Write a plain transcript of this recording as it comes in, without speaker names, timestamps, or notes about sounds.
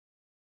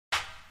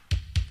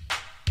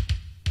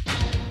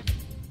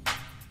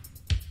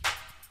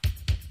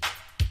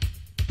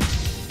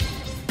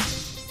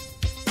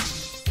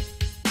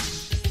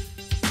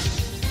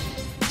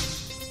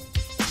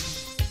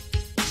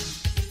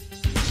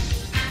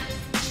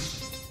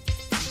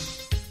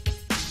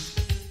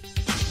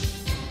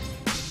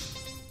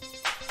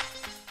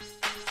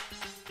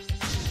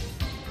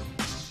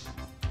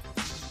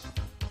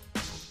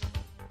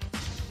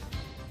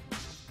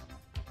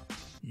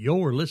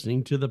You're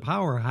listening to the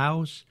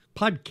Powerhouse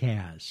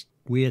Podcast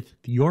with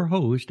your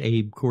host,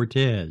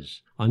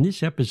 Abe-Cortez. On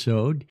this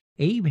episode,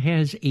 Abe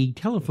has a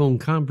telephone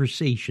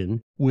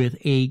conversation with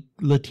a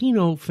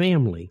Latino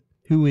family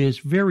who is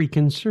very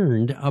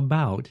concerned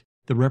about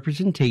the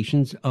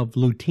representations of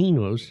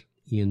Latinos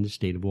in the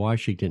state of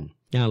Washington.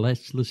 Now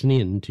let's listen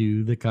in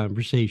to the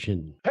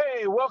conversation.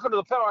 Hey, welcome to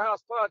the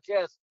Powerhouse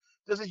Podcast.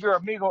 This is your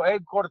amigo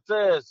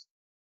Abe-Cortez.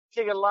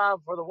 Kicking live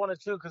for the 1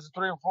 and 2 because the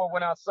 3 and 4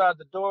 went outside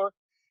the door.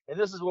 And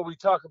this is where we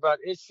talk about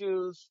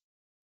issues,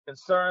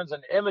 concerns,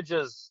 and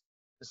images,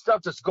 the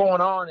stuff that's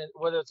going on,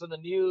 whether it's in the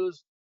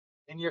news,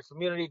 in your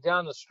community,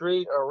 down the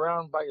street, or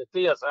around by your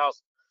tia's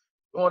house,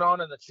 going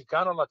on in the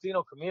Chicano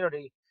Latino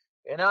community.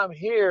 And I'm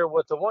here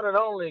with the one and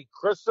only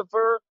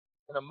Christopher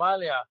and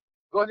Amalia.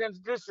 Go ahead and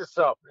introduce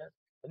yourself, man.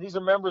 And these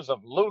are members of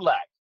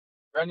LULAC,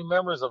 brand new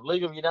members of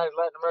League of United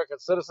Latin American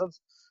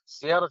Citizens,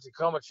 Seattle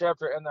Tacoma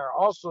chapter, and they're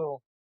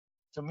also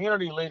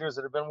community leaders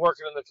that have been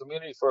working in the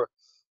community for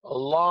a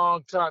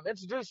long time.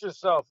 Introduce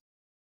yourself.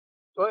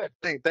 Go ahead.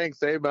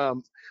 Thanks, Abe.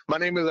 My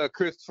name is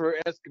Christopher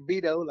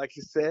Escobedo, like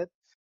you said,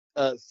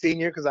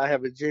 senior because I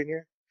have a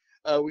junior.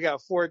 We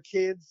got 4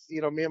 kids.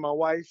 You know, me and my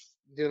wife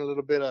doing a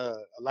little bit of,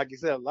 like you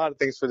said, a lot of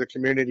things for the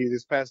community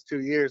this past 2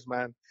 years,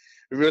 man.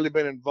 We've really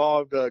been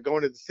involved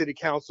going to the city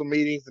council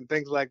meetings and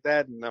things like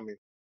that. And I mean,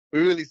 we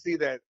really see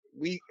that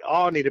we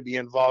all need to be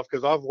involved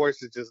because our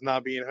voice is just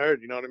not being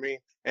heard. You know what I mean?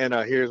 And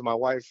here's my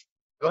wife.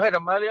 Go ahead,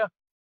 Amalia.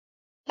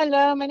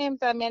 Hello, my name is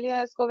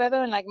Amelia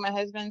Escobedo, and like my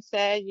husband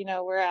said, you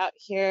know, we're out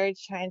here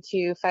trying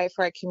to fight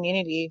for our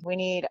community. We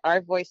need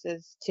our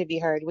voices to be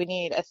heard. We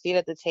need a seat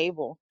at the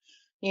table.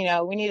 You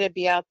know, we need to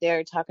be out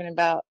there talking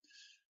about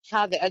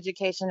how the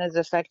education is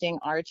affecting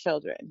our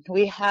children.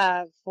 We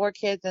have 4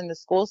 kids in the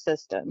school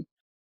system,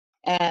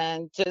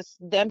 and just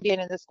them being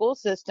in the school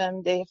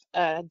system, they've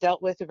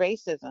dealt with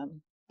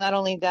racism. Not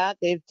only that,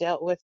 they've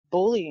dealt with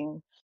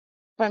bullying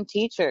from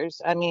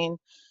teachers. I mean,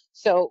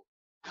 so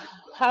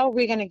how are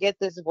we going to get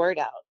this word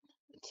out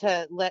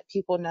to let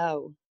people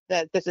know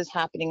that this is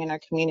happening in our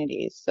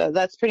communities? So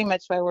that's pretty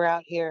much why we're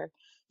out here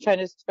trying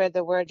to spread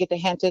the word, get the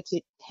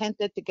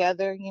handed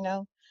together, you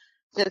know,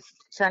 just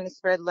trying to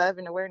spread love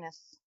and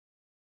awareness.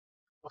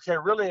 Okay,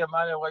 really,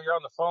 Amalia, while you're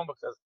on the phone,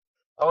 because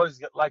I always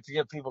like to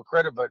give people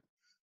credit, but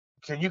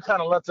can you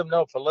kind of let them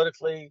know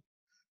politically,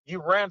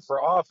 you ran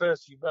for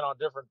office, you've been on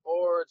different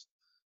boards.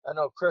 I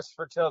know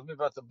Christopher tells me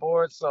about the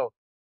board, so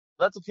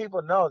let the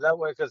people know that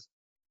way, because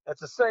at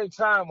the same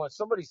time, when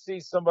somebody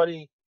sees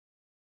somebody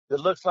that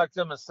looks like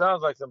them and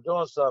sounds like them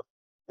doing stuff,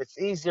 it's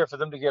easier for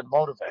them to get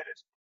motivated.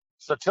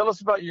 So tell us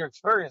about your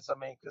experience. I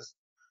mean, because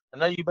I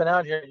know you've been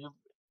out here,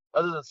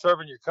 other than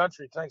serving your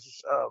country,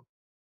 thanks to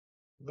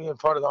being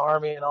part of the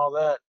Army and all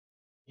that,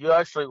 you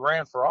actually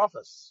ran for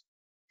office.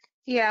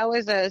 Yeah, I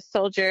was a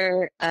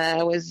soldier.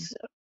 I was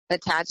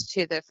attached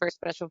to the 1st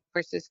Special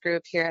Forces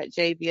Group here at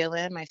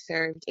JBLM. I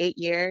served 8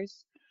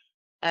 years.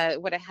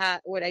 What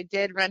I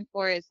did run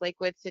for is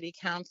Lakewood City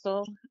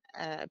Council,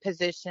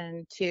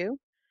 position 2.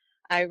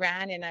 I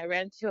ran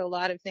to a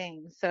lot of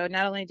things. So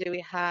not only do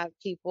we have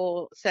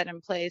people set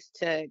in place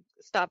to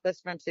stop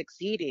us from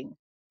succeeding,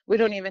 we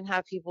don't even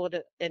have people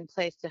in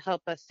place to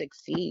help us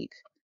succeed.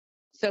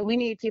 So we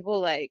need people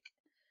like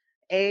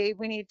Abe,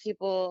 we need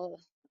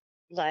people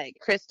like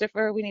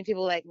Christopher, we need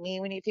people like me,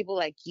 we need people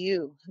like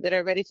you that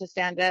are ready to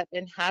stand up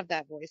and have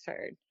that voice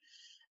heard.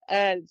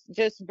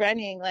 Just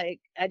running, like,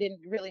 I didn't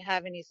really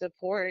have any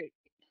support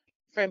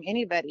from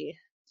anybody.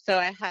 So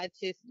I had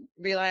to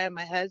rely on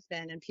my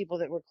husband and people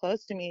that were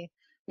close to me,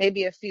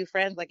 maybe a few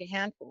friends, like a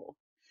handful.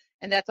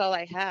 And that's all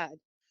I had.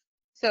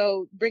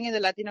 So bringing the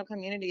Latino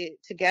community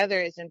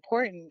together is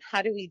important.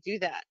 How do we do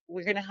that?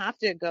 We're going to have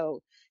to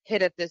go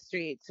hit up the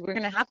streets. We're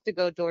going to have to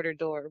go door to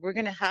door. We're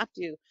going to have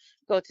to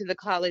go to the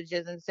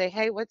colleges and say,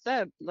 hey, what's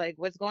up? Like,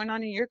 what's going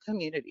on in your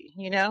community?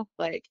 You know,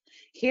 like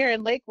here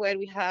in Lakewood,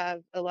 we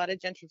have a lot of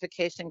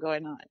gentrification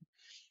going on.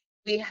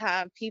 We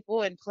have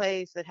people in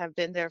place that have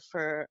been there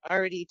for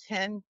already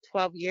 10,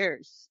 12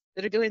 years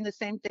that are doing the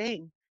same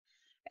thing.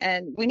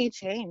 And we need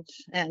change.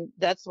 And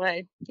that's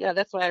why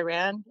I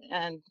ran.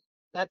 And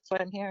that's why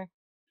I'm here.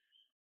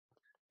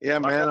 Yeah,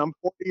 man, I'm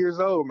 40 years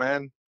old,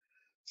 man.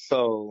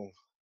 So,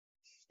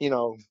 you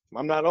know,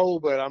 I'm not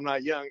old, but I'm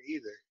not young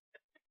either.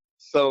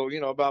 So,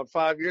 you know, about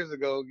 5 years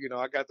ago, you know,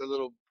 I got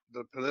the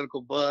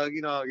political bug,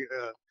 you know,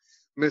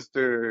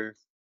 Mr.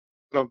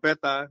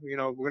 Trompeta, you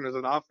know, when he was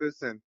in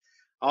office, and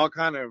all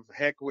kind of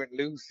heck went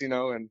loose, you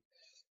know, and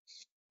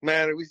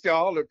man, we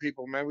saw all the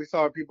people, man. We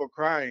saw people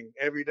crying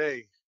every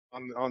day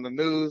on the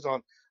news,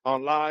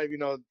 on live, you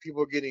know,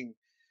 people getting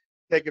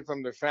taken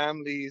from their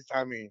families.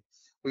 I mean,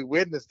 we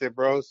witnessed it,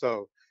 bro.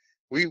 So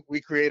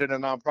we created a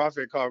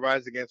nonprofit called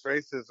Rise Against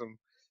Racism,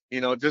 you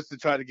know, just to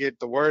try to get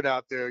the word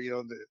out there. You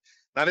know,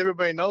 not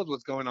everybody knows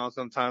what's going on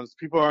sometimes.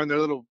 People are in their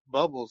little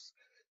bubbles.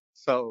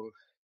 So,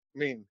 I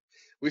mean,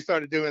 we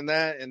started doing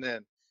that, and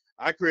then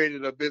I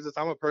created a business.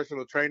 I'm a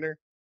personal trainer,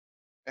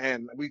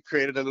 and we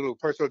created a little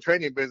personal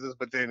training business,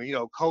 but then, you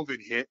know, COVID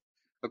hit.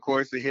 Of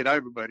course, it hit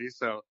everybody.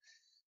 So,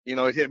 you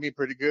know, it hit me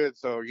pretty good.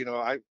 So, you know,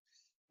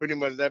 pretty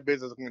much that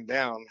business went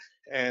down.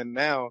 And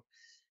now,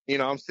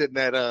 I'm sitting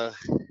at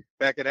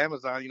back at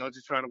Amazon,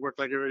 just trying to work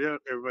like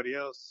everybody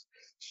else,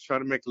 just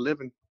trying to make a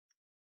living.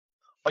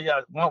 Oh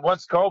yeah,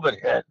 once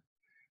COVID hit,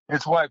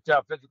 it's wiped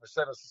out 50%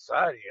 of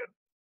society, and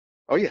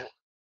Oh yeah.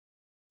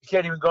 you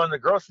can't even go in the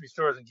grocery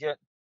stores and get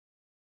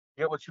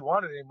what you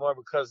wanted anymore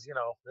because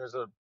there's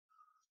a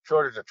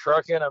shortage of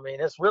trucking. I mean,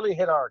 it's really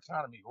hit our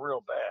economy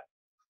real bad.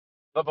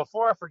 But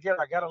before I forget,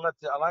 I gotta let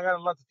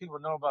the people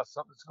know about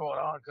something that's going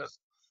on because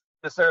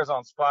this airs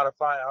on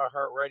Spotify,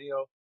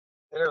 iHeartRadio.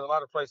 There's a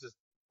lot of places.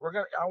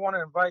 I want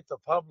to invite the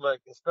public,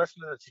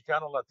 especially the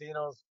Chicano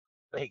Latinos,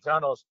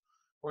 Mexicanos.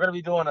 We're gonna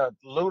be doing a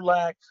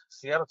LULAC,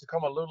 Seattle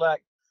Tacoma LULAC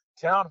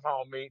town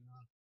hall meeting,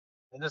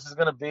 and this is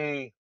gonna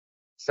be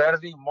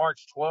Saturday,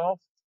 March 12th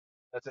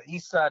at the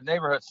East Side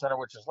Neighborhood Center,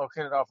 which is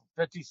located off of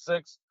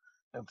 56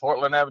 and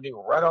Portland Avenue,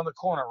 right on the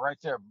corner, right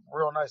there.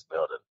 Real nice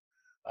building.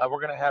 We're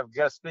going to have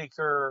guest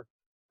speaker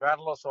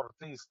Carlos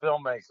Ortiz,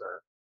 filmmaker,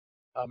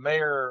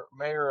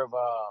 mayor of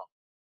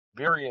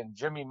Burien,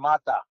 Jimmy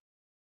Mata.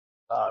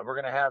 We're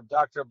going to have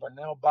Dr.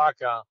 Benel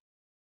Baca,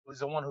 who's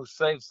the one who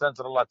saved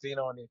Central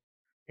Latino, and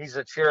he's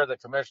the chair of the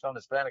Commission on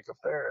Hispanic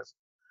Affairs.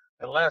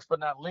 And last but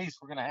not least,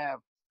 we're going to have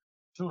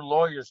two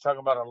lawyers talking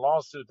about a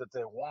lawsuit that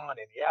they won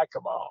in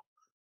Yakima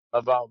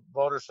about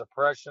voter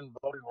suppression,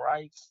 voting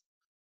rights.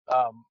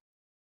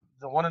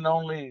 The one and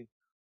only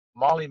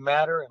Molly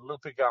Matter and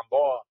Lupe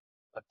Gamboa,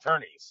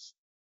 attorneys.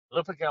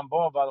 Lupe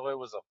Gamboa, by the way,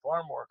 was a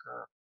farm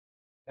worker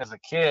as a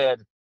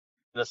kid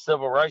and a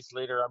civil rights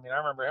leader. I mean, I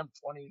remember him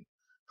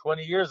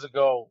 20 years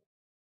ago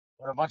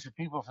when a bunch of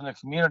people from the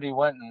community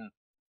went and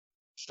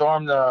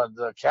stormed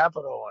the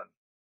Capitol and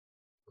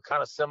were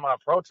kind of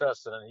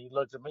semi-protesting. And he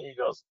looked at me, he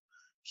goes,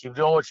 keep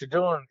doing what you're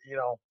doing.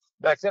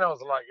 Back then I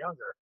was a lot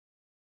younger.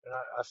 And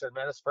I said,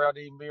 man, it's proud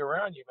to even be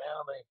around you, man.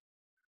 I mean,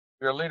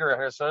 you're a leader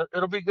here, so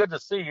it'll be good to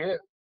see you.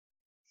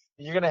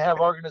 You're going to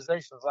have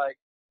organizations like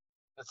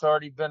that's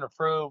already been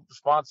approved,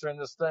 sponsoring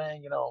this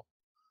thing,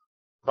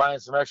 buying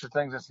some extra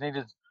things that's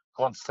needed.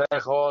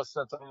 Consejo,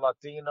 Centro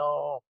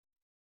Latino,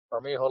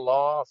 Armijo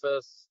Law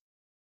Office.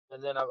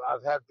 And then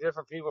I've had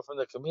different people from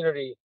the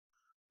community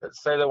that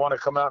say they want to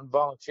come out and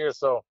volunteer.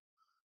 So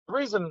the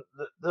reason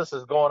this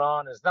is going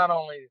on is not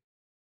only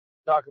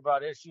talk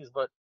about issues,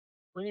 but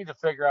we need to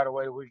figure out a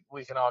way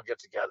we can all get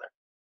together.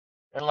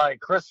 And like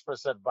Christopher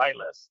said,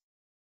 bailes,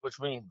 which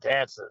means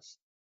dances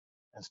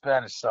in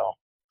Spanish. So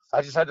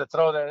I just had to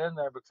throw that in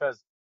there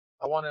because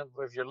I want to,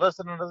 if you're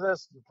listening to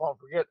this, you won't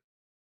forget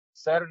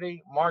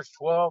Saturday, March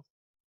 12th,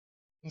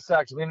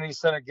 Eastside Community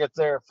Center. Get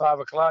there at 5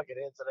 o'clock. It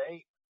ends at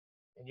 8.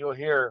 And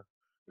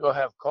you'll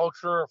have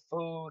culture,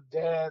 food,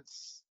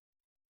 dance,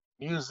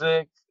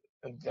 music,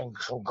 and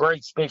some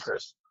great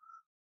speakers.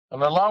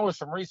 And along with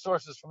some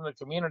resources from the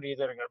community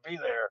that are going to be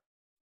there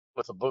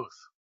with a booth,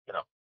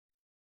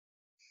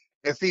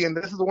 And see, and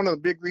this is one of the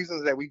big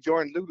reasons that we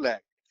joined LULAC,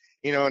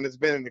 and it's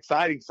been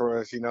exciting for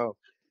us, to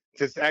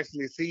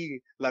actually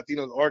see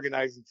Latinos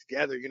organizing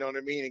together, you know what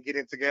I mean, and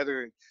getting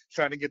together and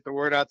trying to get the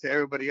word out to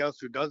everybody else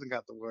who doesn't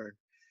got the word.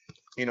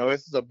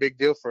 This is a big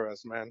deal for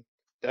us, man.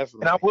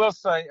 Definitely. And I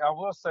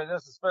will say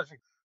this, especially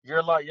you're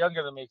a lot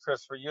younger than me,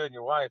 Christopher, you and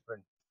your wife,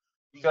 and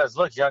you guys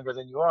look younger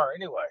than you are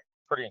anyway.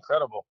 Pretty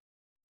incredible.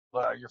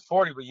 But you're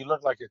 40, but you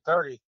look like you're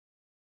 30.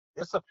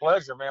 It's a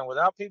pleasure, man.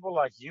 Without people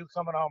like you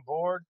coming on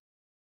board,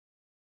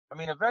 I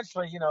mean,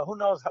 eventually, who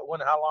knows how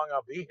long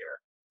I'll be here,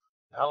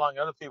 how long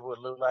other people would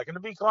look like. And to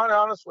be quite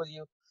honest with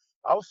you,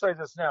 I'll say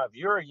this now. If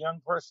you're a young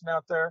person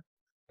out there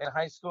in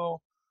high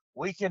school,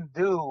 we can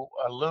do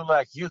a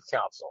LULAC Youth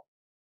Council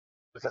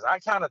because I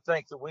kind of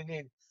think that we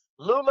need –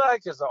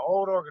 LULAC is an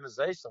old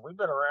organization. We've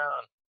been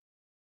around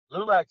 –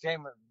 LULAC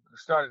came and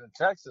started in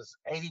Texas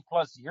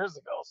 80-plus years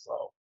ago.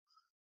 So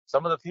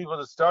some of the people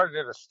that started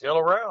it are still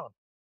around.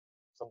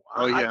 So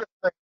I just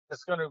think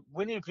it's going to –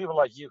 we need people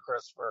like you,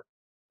 Christopher,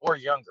 or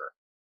younger.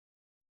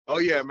 Oh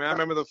yeah, man! I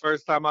remember the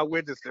first time I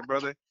witnessed it,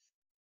 brother.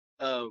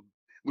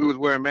 We was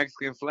wearing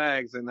Mexican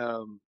flags, and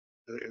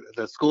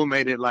the school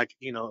made it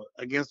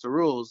against the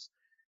rules.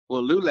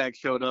 Well, LULAC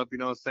showed up,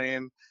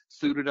 saying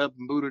suited up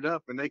and booted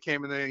up, and they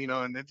came in there,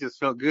 and it just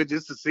felt good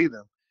just to see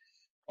them.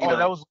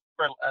 That was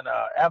in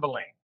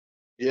Abilene.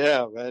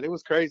 Yeah, man, it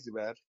was crazy,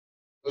 man.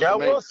 I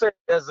will say,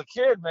 as a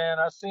kid, man,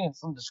 I've seen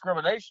some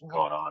discrimination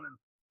going on, and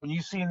when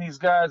you see these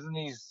guys in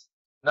these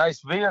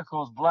nice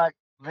vehicles, black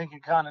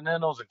Lincoln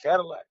Continentals or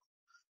Cadillacs,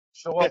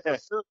 show up in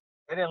suits,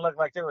 they didn't look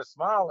like they were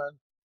smiling.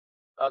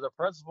 The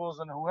principals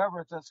and whoever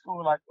at that school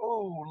were like,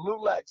 "Oh,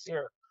 LULAC's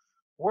here.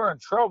 We're in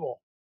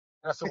trouble."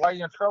 And I said, "Why are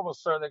you in trouble,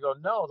 sir?" They go,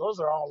 "No, those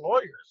are all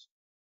lawyers.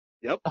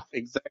 Yep,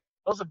 exactly.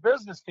 Those are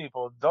business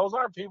people. Those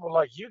aren't people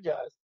like you guys."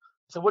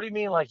 I said, "What do you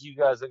mean like you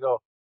guys?" They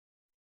go,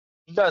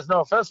 "You guys, no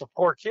offense, are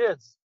poor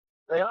kids.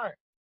 They aren't."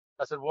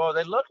 I said, "Well,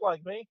 they look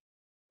like me."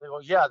 They go,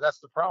 "Yeah, that's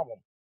the problem."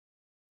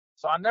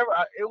 So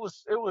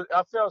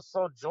I felt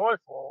so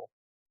joyful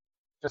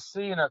to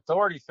see an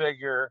authority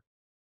figure,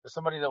 to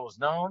somebody that was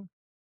known,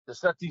 to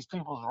set these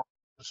people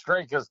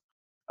straight. Because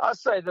I'll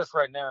say this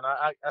right now, and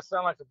I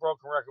sound like a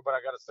broken record, but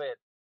I got to say it.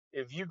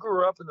 if you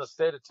grew up in the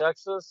state of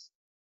Texas,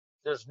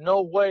 there's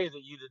no way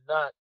that you did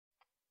not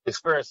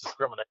experience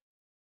discrimination.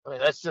 I mean,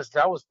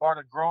 that was part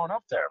of growing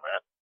up there,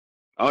 man.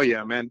 Oh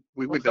yeah, man.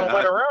 We There's went no to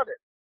way high. around it.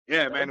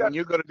 Yeah, man. When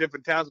you go to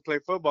different towns to play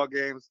football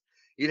games,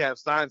 you'd have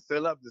signs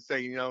still up to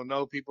say,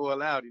 no people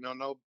allowed.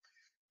 No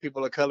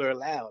people of color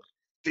allowed.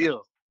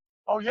 Still.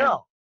 Oh yeah.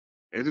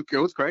 It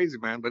was crazy,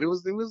 man. But it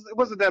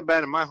wasn't that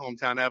bad in my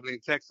hometown, Abilene,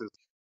 Texas.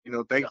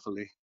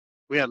 Thankfully,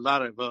 we had a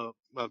lot of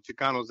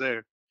Chicanos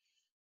there.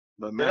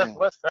 But man, that's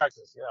West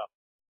Texas, yeah.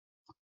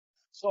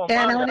 So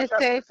And I want to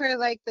say for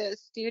like the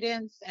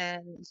students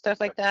and stuff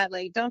like that,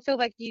 like don't feel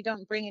like you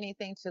don't bring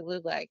anything to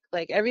LULAC.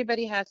 Like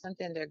everybody has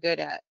something they're good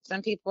at.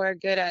 Some people are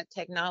good at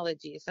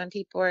technology. Some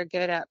people are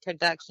good at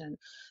production.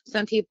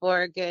 Some people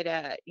are good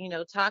at,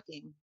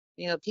 talking,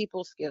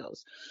 people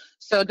skills.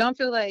 So don't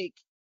feel like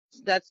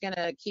that's going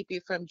to keep you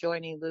from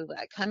joining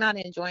LULAC. Come out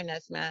and join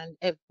us, man.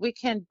 If we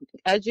can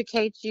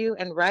educate you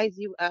and rise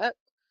you up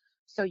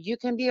so you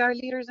can be our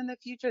leaders in the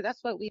future,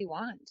 that's what we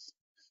want.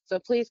 So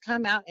please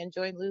come out and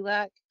join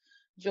LULAC.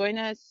 Join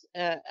us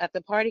at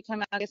the party.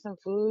 Come out, get some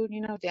food,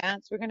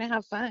 dance. We're going to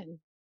have fun.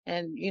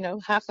 And,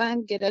 have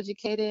fun, get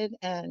educated,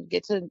 and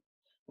get to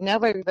know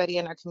everybody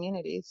in our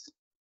communities.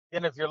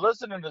 And if you're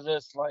listening to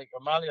this, like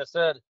Amalia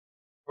said,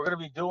 we're going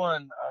to be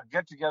doing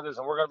get-togethers,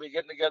 and we're going to be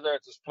getting together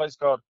at this place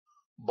called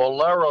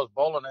Bolero's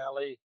Bowling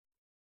Alley,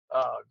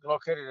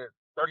 located at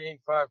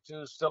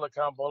 3852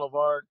 Silicon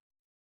Boulevard,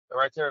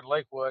 right there in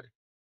Lakewood.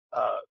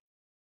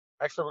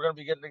 Actually, we're going to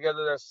be getting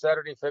together there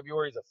Saturday,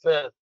 February the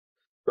 5th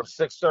from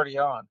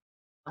 6:30 on.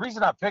 The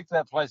reason I picked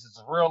that place is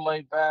it's real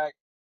laid back.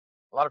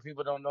 A lot of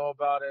people don't know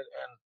about it.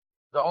 And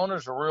the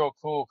owner's a real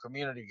cool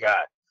community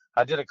guy.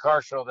 I did a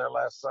car show there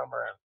last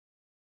summer,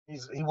 and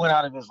he went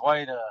out of his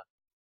way to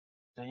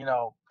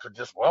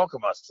just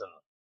welcome us. And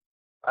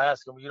I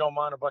asked him, you don't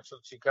mind a bunch of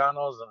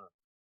Chicanos and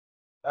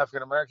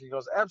African Americans? He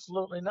goes,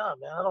 absolutely not,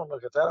 man. I don't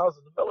look at that. I was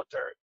in the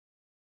military.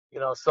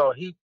 So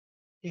he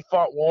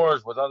fought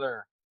wars with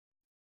other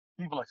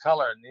people of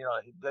color, and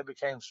they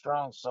became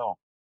strong. So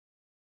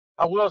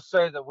I will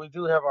say that we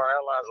do have our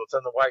allies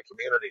within the white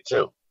community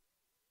too.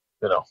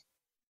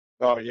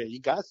 Oh yeah, you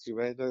got to,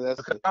 man.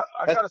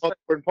 I gotta say,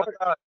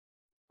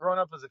 growing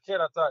up as a kid,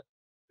 I thought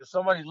if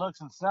somebody looks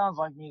and sounds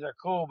like me, they're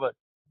cool, but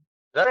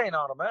that ain't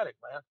automatic,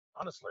 man.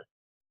 Honestly.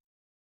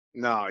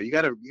 No, you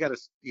gotta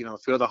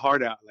feel the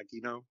heart out, like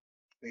the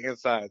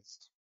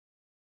insides.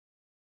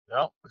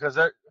 Because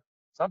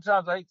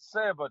sometimes I hate to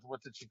say it, but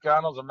with the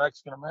Chicanos and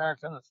Mexican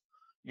Americans,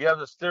 you have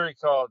this theory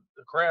called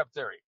the crab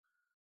theory.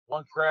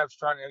 One crab's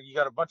you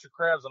got a bunch of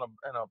crabs in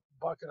a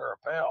bucket or a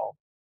pail.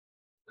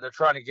 They're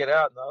trying to get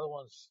out, and the other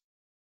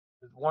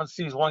one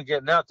sees one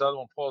getting out, the other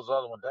one pulls the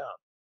other one down.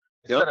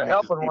 Instead of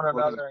helping one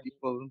another,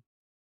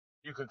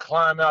 you can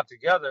climb out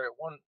together.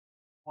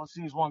 One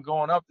sees one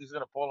going up, he's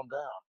going to pull them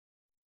down.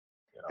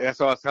 That's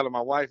what I was telling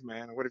my wife,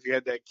 man. What if you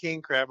had that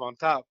king crab on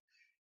top?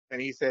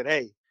 And he said,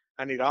 hey,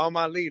 I need all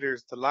my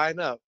leaders to line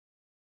up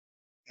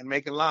and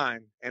make a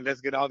line, and let's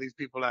get all these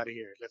people out of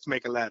here. Let's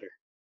make a ladder.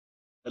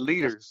 The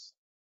leaders,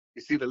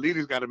 you see, the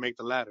leaders got to make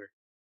the ladder.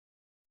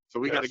 So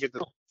we got to get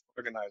this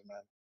organized, man.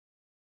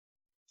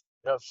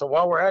 Yeah, so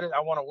while we're at it, I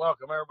want to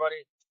welcome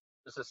everybody.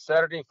 This is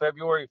Saturday,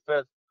 February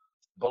 5th,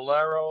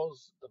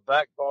 Bolero's, the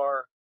back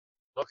bar,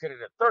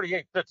 located at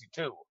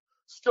 3852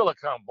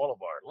 Silicon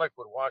Boulevard,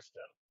 Lakewood,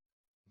 Washington.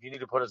 If you need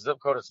to put a zip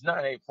code, it's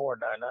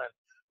 98499.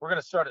 We're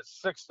going to start at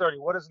 6:30.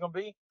 What is it going to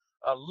be?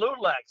 A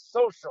LULAC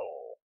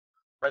social.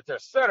 Right there,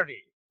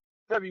 Saturday,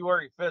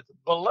 February 5th,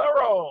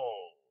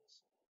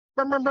 Bolero's.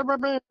 I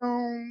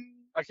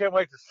can't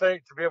wait to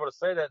be able to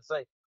say that and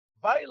say,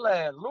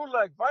 Vineland,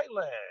 LULAC,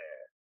 Vineland.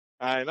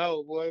 I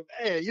know, boy.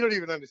 Man, you don't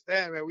even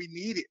understand, man. We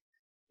need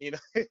it.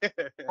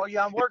 Well,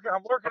 yeah, I'm working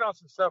on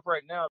some stuff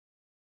right now.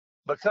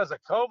 Because of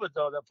COVID,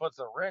 though, that puts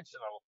a wrench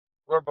in it.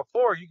 Where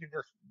before you could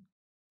just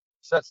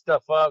set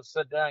stuff up,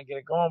 sit down, and get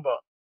it going.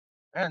 But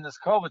man, this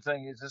COVID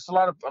thing is just a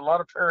lot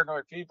of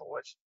paranoid people,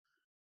 which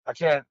I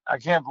can't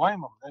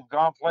blame them. They've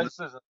gone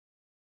places, and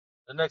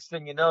the next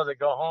thing you know, they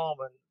go home,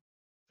 and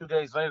 2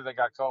 days later they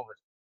got COVID.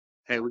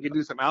 Hey, we can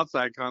do some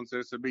outside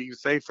concerts to be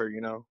safer,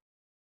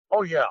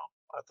 Oh yeah,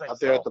 I think out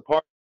there at the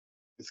park.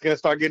 It's gonna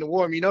start getting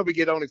warm. We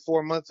get only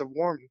 4 months of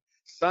warm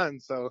sun,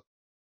 so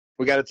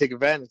we got to take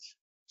advantage.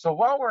 So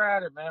while we're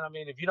at it, man, I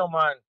mean, if you don't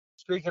mind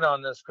speaking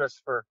on this,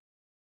 Christopher,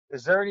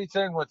 is there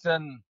anything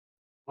within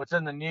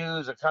the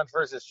news or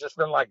controversy that's just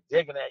been like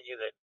digging at you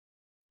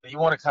that you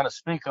want to kind of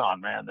speak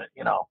on, man? That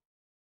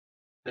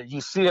that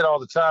you see it all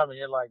the time, and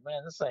you're like,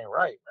 man, this ain't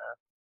right, man.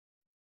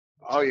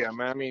 Oh yeah,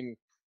 man. I mean,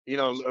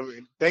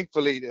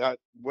 thankfully,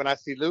 when I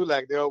see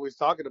LULAC, they're always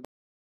talking about